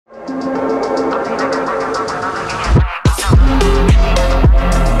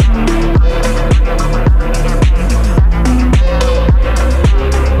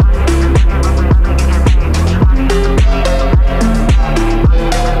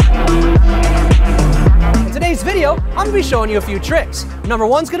video, I'm going to be showing you a few tricks. Number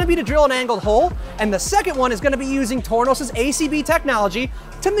one's going to be to drill an angled hole, and the second one is going to be using Tornos ACB technology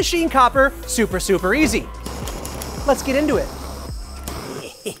to machine copper super easy. Let's get into it.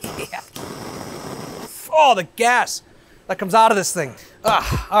 Oh, the gas that comes out of this thing.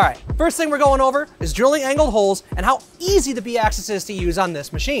 All right, first thing we're going over is drilling angled holes and how easy the B axis is to use on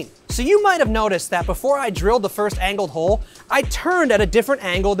this machine. So you might have noticed that before I drilled the first angled hole, I turned at a different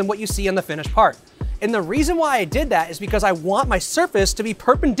angle than what you see on the finished part. And the reason why I did that is because I want my surface to be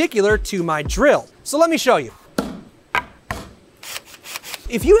perpendicular to my drill. So let me show you.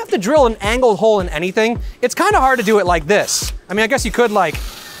 If you have to drill an angled hole in anything, it's kind of hard to do it like this. I mean, I guess you could like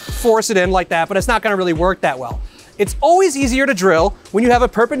force it in like that, but it's not gonna really work that well. It's always easier to drill when you have a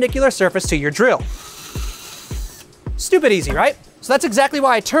perpendicular surface to your drill. Stupid easy, right? So that's exactly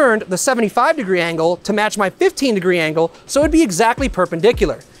why I turned the 75-degree angle to match my 15-degree angle, so it'd be exactly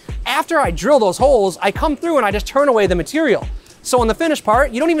perpendicular. After I drill those holes, I come through and I just turn away the material. So on the finished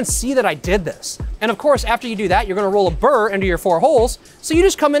part, you don't even see that I did this. And of course, after you do that, you're gonna roll a burr into your 4 holes, so you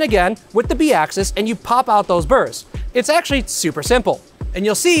just come in again with the B axis and you pop out those burrs. It's actually super simple. And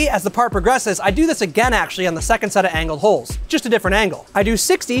you'll see as the part progresses, I do this again actually on the second set of angled holes, just a different angle. I do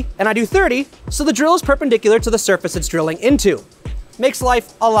 60 and I do 30, so the drill is perpendicular to the surface it's drilling into. Makes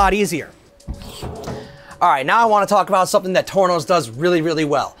life a lot easier. All right, now I want to talk about something that Tornos does really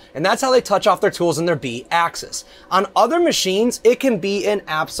well, and that's how they touch off their tools in their B axis. On other machines, it can be an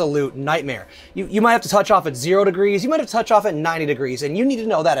absolute nightmare. You might have to touch off at 0 degrees, you might have to touch off at 90 degrees, and you need to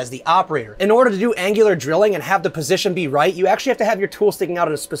know that as the operator. In order to do angular drilling and have the position be right, you actually have to have your tool sticking out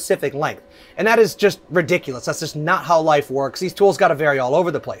at a specific length. And that is just ridiculous. That's just not how life works. These tools gotta vary all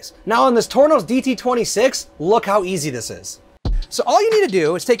over the place. Now on this Tornos DT26, look how easy this is. So all you need to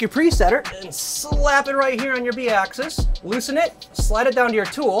do is take your presetter and slap it right here on your B axis, loosen it, slide it down to your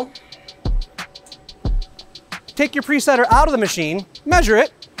tool, take your presetter out of the machine, measure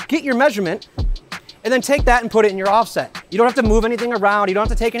it, get your measurement, and then take that and put it in your offset. You don't have to move anything around, you don't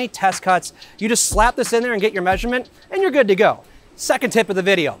have to take any test cuts, you just slap this in there and get your measurement, and you're good to go. Second tip of the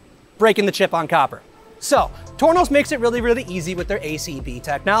video, breaking the chip on copper. So, Tornos makes it really easy with their ACB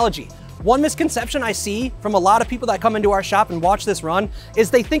technology. One misconception I see from a lot of people that come into our shop and watch this run is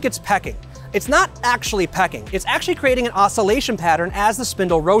they think it's pecking. It's not actually pecking. It's actually creating an oscillation pattern as the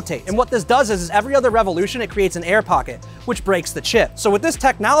spindle rotates. And what this does is every other revolution, it creates an air pocket, which breaks the chip. So with this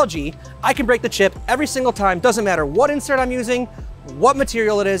technology, I can break the chip every single time. Doesn't matter what insert I'm using, what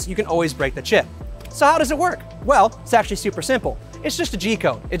material it is, you can always break the chip. So how does it work? Well, it's actually super simple. It's just a G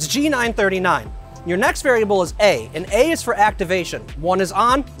code. It's G939. Your next variable is A, and A is for activation. 1 is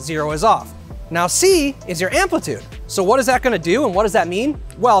on, 0 is off. Now C is your amplitude. So what is that gonna do and what does that mean?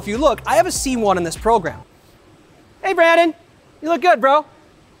 Well, if you look, I have a C1 in this program. Hey Brandon, you look good, bro.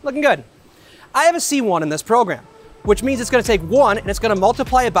 Looking good. I have a C1 in this program, which means it's gonna take 1 and it's gonna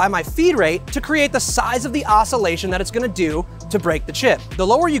multiply it by my feed rate to create the size of the oscillation that it's gonna do to break the chip. The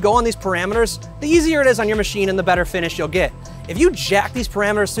lower you go on these parameters, the easier it is on your machine and the better finish you'll get. If you jack these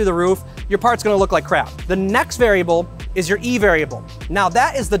parameters through the roof, your part's gonna look like crap. The next variable is your E variable. Now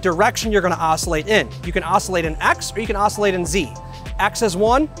that is the direction you're gonna oscillate in. You can oscillate in X or you can oscillate in Z. X is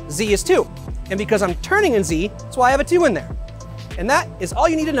 1, Z is 2. And because I'm turning in Z, that's why I have a 2 in there. And that is all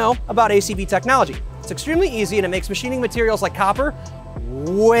you need to know about ACB technology. It's extremely easy and it makes machining materials like copper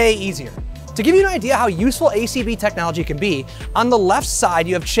way easier. To give you an idea how useful ACB technology can be, on the left side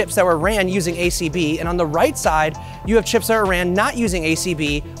you have chips that were ran using ACB, and on the right side you have chips that were ran not using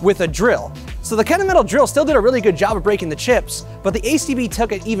ACB with a drill. So the Kennametal drill still did a really good job of breaking the chips, but the ACB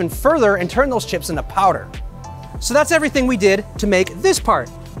took it even further and turned those chips into powder. So that's everything we did to make this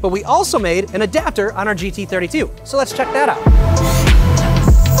part, but we also made an adapter on our GT32. So let's check that out.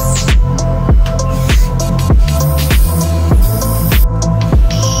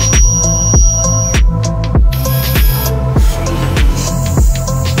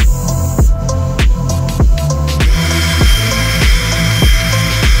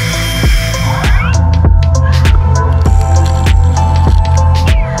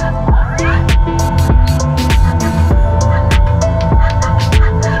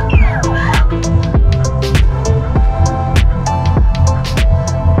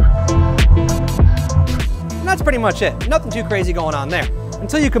 Pretty much it. Nothing too crazy going on there.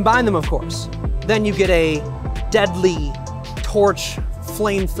 Until you combine them, of course. Then you get a deadly torch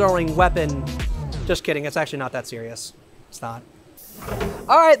flame-throwing weapon. Just kidding, it's actually not that serious. It's not.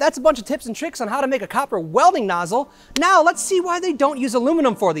 All right, that's a bunch of tips and tricks on how to make a copper welding nozzle. Now let's see why they don't use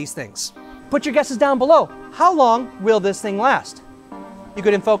aluminum for these things. Put your guesses down below. How long will this thing last? You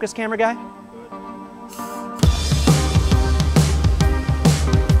good in focus, camera guy?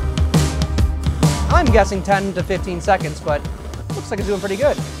 I'm I'm guessing 10 to 15 seconds, but looks like it's doing pretty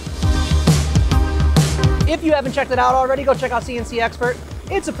good. If you haven't checked it out already, go check out CNCEXPERT.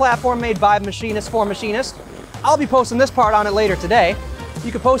 It's a platform made by machinists for machinists. I'll be posting this part on it later today.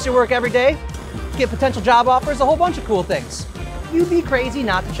 You can post your work every day, get potential job offers, a whole bunch of cool things. You'd be crazy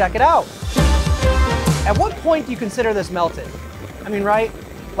not to check it out. At what point do you consider this melted? I mean, right?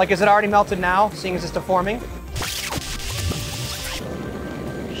 Like, is it already melted now, seeing as it's deforming?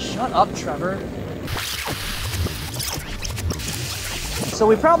 Shut up, Trevor. So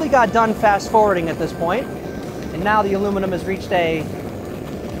we probably got done fast forwarding at this point, and now the aluminum has reached a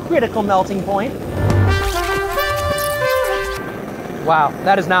critical melting point. Wow,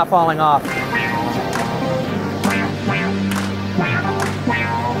 that is not falling off.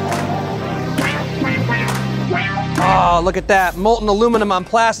 Oh, look at that, molten aluminum on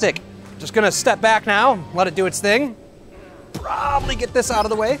plastic. Just gonna step back now, let it do its thing. Probably get this out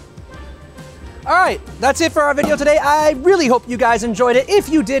of the way. All right, that's it for our video today. I really hope you guys enjoyed it. If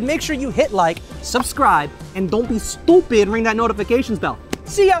you did, make sure you hit like, subscribe, and don't be stupid and ring that notifications bell.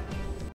 See ya.